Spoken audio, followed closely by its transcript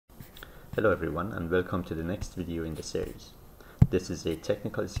Hello everyone, and welcome to the next video in the series. This is a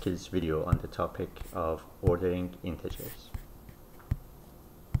technical skills video on the topic of ordering integers.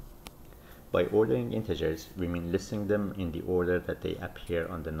 By ordering integers, we mean listing them in the order that they appear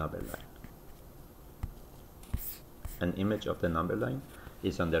on the number line. An image of the number line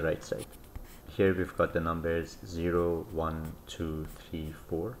is on the right side. Here we've got the numbers 0, 1, 2, 3,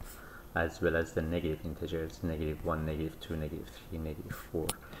 4, as well as the negative integers, -1, -2, -3, -4.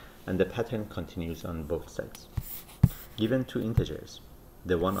 And the pattern continues on both sides. Given two integers,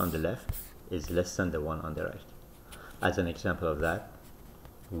 the one on the left is less than the one on the right. As an example of that,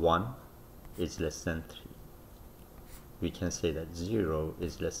 1 is less than 3. We can say that 0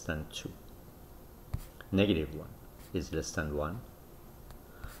 is less than 2. -1 is less than 1.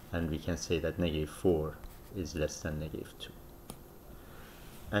 And we can say that -4 is less than -2.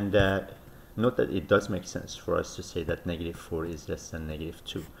 And note that it does make sense for us to say that -4 is less than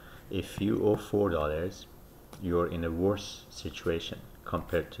 -2. If you owe $4, you're in a worse situation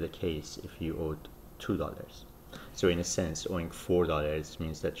compared to the case if you owed $2. So in a sense, owing $4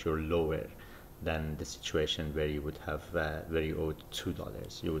 means that you're lower than the situation where you would have where you owed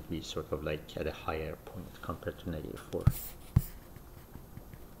 $2. You would be sort of like at a higher point compared to -4.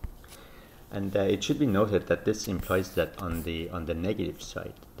 And it should be noted that this implies that on the negative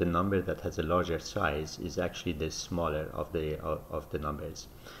side, the number that has a larger size is actually the smaller of the numbers.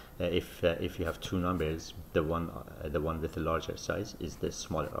 If you have two numbers, the one with the larger size is the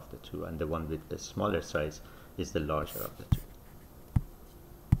smaller of the two, and the one with the smaller size is the larger of the two.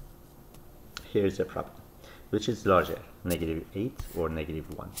 Here's a problem. Which is larger, -8 or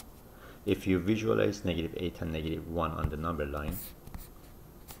 -1? If you visualize -8 and -1 on the number line,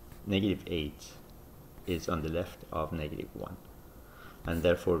 -8 is on the left of -1, and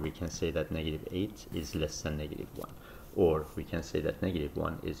therefore we can say that -8 is less than -1, or we can say that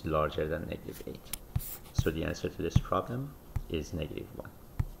 -1 is larger than -8. So the answer to this problem is -1.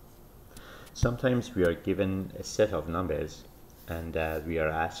 Sometimes we are given a set of numbers and we are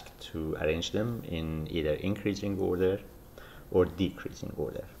asked to arrange them in either increasing order or decreasing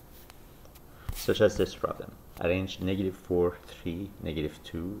order, such as this problem. Arrange -4, 3,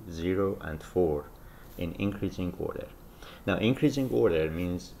 -2, 0, and 4 in increasing order. Now, increasing order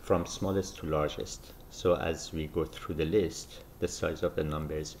means from smallest to largest. So as we go through the list, the size of the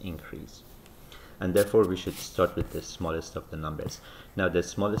numbers increase. And therefore, we should start with the smallest of the numbers. Now, the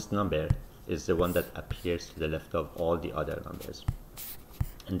smallest number is the one that appears to the left of all the other numbers.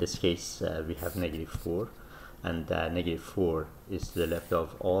 In this case, we have -4. And -4 is to the left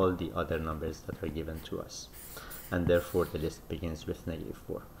of all the other numbers that are given to us. And therefore the list begins with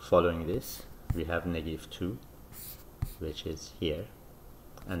 -4. Following this, we have -2, which is here,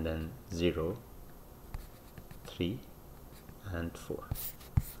 and then 0, 3, and 4.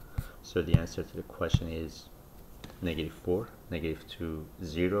 So the answer to the question is -4, -2,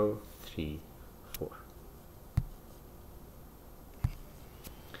 0, 3, 4.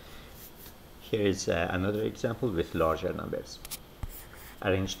 Here is another example with larger numbers.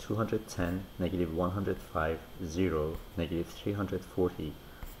 Arrange 210, -105, 0, -340,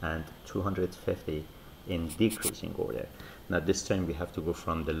 and 250 in decreasing order. Now this time we have to go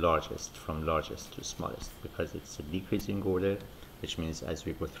from largest to smallest, because it's a decreasing order, which means as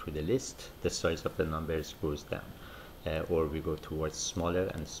we go through the list, the size of the numbers goes down, or we go towards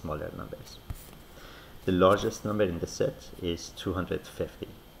smaller and smaller numbers. The largest number in the set is 250.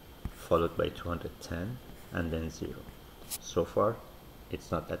 Followed by 210 and then 0. So far,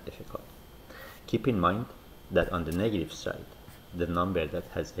 it's not that difficult. Keep in mind that on the negative side, the number that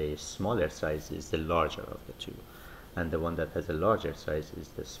has a smaller size is the larger of the two, and the one that has a larger size is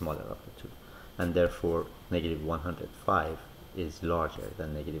the smaller of the two. And therefore, -105 is larger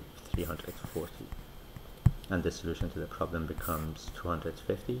than -340. And the solution to the problem becomes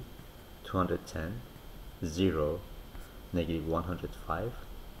 250, 210, 0, -105,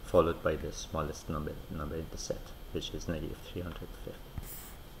 followed by the smallest number in the set, which is -350.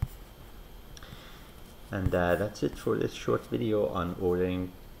 And that's it for this short video on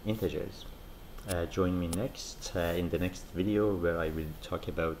ordering integers. Join me next in the next video, where I will talk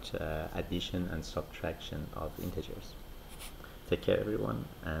about addition and subtraction of integers. Take care everyone,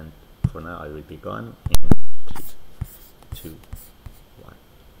 and for now I will be gone in 3, 2,